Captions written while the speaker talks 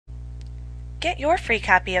Get your free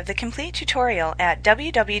copy of the complete tutorial at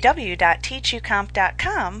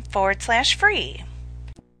www.teachucomp.com/free.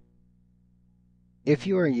 If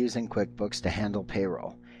you are using QuickBooks to handle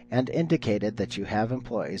payroll and indicated that you have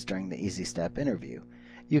employees during the Easy Step interview,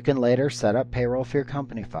 you can later set up payroll for your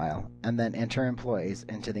company file and then enter employees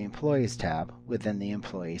into the Employees tab within the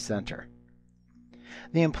Employee Center.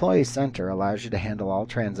 The Employee Center allows you to handle all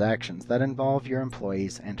transactions that involve your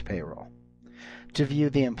employees and payroll. To view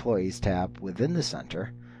the Employees tab within the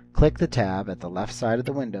Center, click the tab at the left side of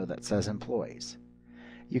the window that says Employees.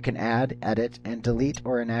 You can add, edit, and delete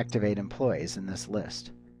or inactivate employees in this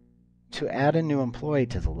list. To add a new employee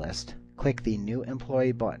to the list, click the New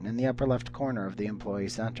Employee button in the upper left corner of the Employee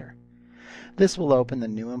Center. This will open the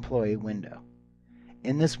New Employee window.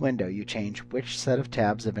 In this window, you change which set of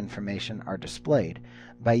tabs of information are displayed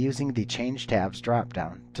by using the Change Tabs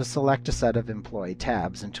drop-down to select a set of employee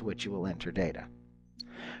tabs into which you will enter data.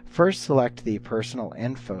 First, select the Personal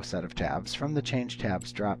Info set of tabs from the Change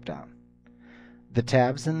Tabs drop-down. The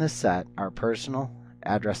tabs in this set are Personal,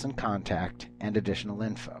 Address and Contact, and Additional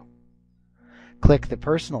Info. Click the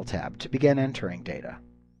Personal tab to begin entering data.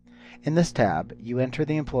 In this tab, you enter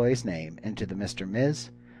the employee's name into the Mr. Ms.,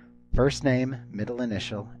 first name, middle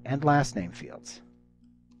initial, and last name fields.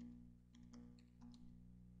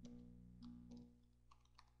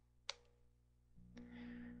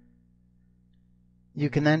 You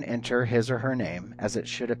can then enter his or her name, as it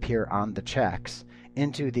should appear on the checks,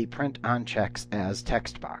 into the Print on Checks as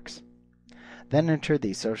text box. Then enter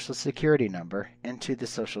the Social Security number into the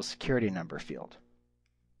Social Security number field.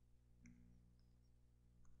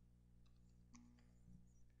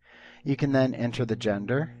 You can then enter the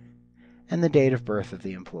gender and the date of birth of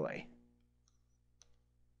the employee.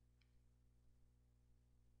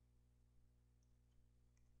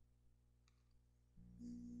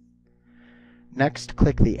 Next,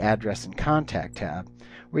 click the Address and Contact tab,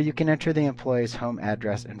 where you can enter the employee's home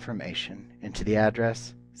address information into the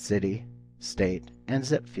address, city, state, and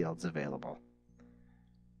zip fields available.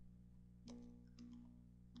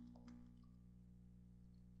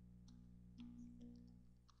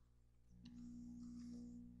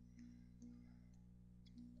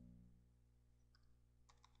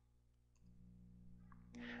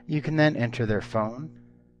 You can then enter their phone,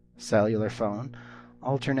 cellular phone,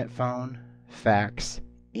 alternate phone, fax,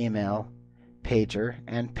 email, pager,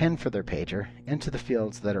 and PIN for their pager into the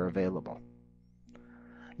fields that are available.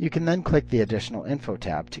 You can then click the Additional Info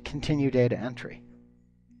tab to continue data entry.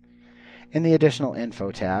 In the Additional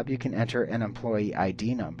Info tab, you can enter an employee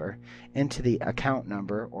ID number into the Account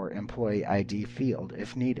Number or Employee ID field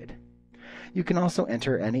if needed. You can also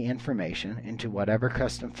enter any information into whatever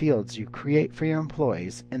custom fields you create for your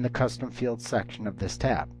employees in the Custom Fields section of this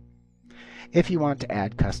tab. If you want to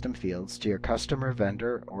add custom fields to your customer,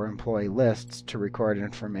 vendor, or employee lists to record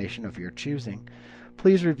information of your choosing,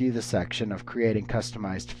 please review the section of Creating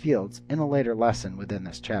Customized Fields in a later lesson within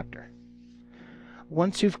this chapter.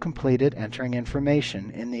 Once you've completed entering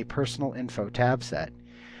information in the Personal Info tab set,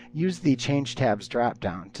 use the Change Tabs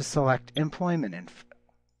drop-down to select Employment Info.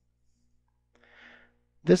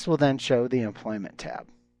 This will then show the Employment tab.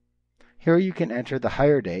 Here you can enter the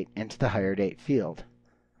hire date into the Hire Date field.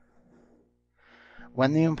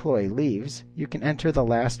 When the employee leaves, you can enter the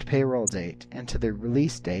last payroll date into the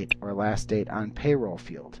Release Date or Last Date on Payroll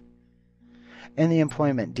field. In the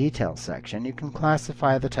Employment Details section, you can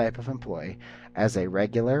classify the type of employee as a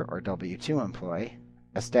regular or W-2 employee,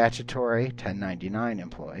 a statutory 1099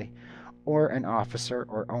 employee, or an officer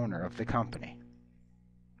or owner of the company.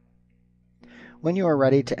 When you are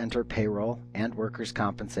ready to enter payroll and workers'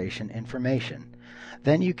 compensation information,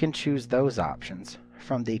 then you can choose those options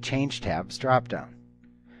from the Change Tabs drop-down.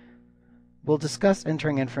 We'll discuss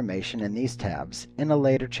entering information in these tabs in a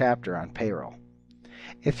later chapter on payroll.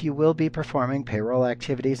 If you will be performing payroll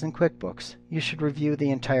activities in QuickBooks, you should review the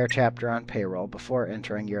entire chapter on payroll before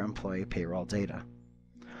entering your employee payroll data.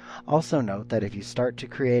 Also note that if you start to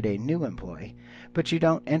create a new employee, but you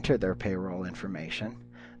don't enter their payroll information,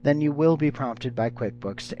 then you will be prompted by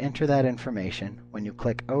QuickBooks to enter that information when you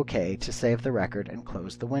click OK to save the record and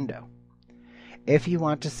close the window. If you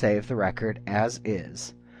want to save the record as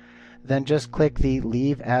is, then just click the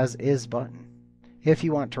Leave As Is button. If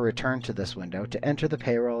you want to return to this window to enter the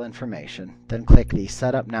payroll information, then click the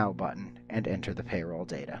Set Up Now button and enter the payroll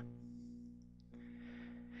data.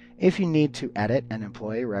 If you need to edit an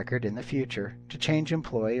employee record in the future to change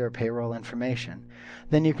employee or payroll information,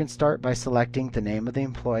 then you can start by selecting the name of the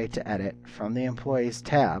employee to edit from the Employees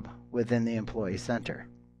tab within the Employee Center.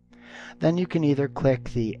 Then you can either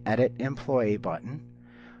click the Edit Employee button,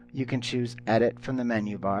 you can choose Edit from the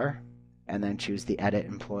menu bar, and then choose the Edit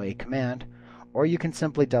Employee command, or you can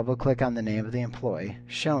simply double-click on the name of the employee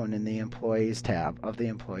shown in the Employees tab of the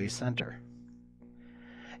Employee Center.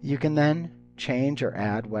 You can then change or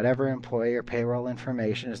add whatever employee or payroll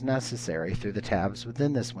information is necessary through the tabs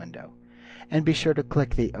within this window, and be sure to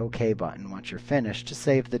click the OK button once you're finished to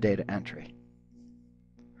save the data entry.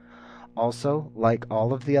 Also, like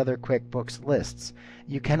all of the other QuickBooks lists,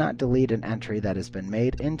 you cannot delete an entry that has been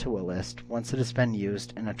made into a list once it has been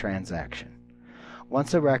used in a transaction.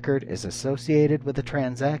 Once a record is associated with a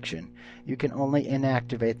transaction, you can only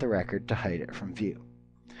inactivate the record to hide it from view.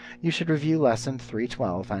 You should review Lesson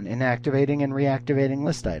 312 on inactivating and reactivating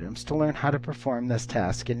list items to learn how to perform this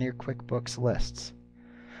task in your QuickBooks lists.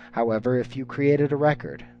 However, if you created a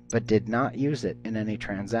record but did not use it in any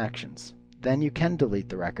transactions, then you can delete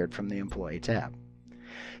the record from the Employee tab.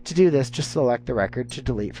 To do this, just select the record to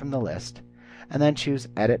delete from the list, and then choose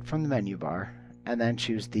Edit from the menu bar, and then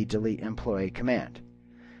choose the Delete Employee command.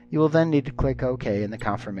 You will then need to click OK in the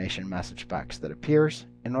confirmation message box that appears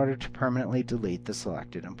in order to permanently delete the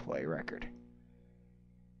selected employee record.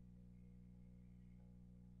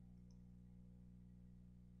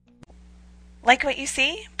 Like what you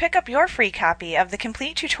see? Pick up your free copy of the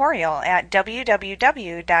complete tutorial at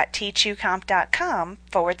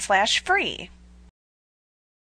www.teachucomp.com/free.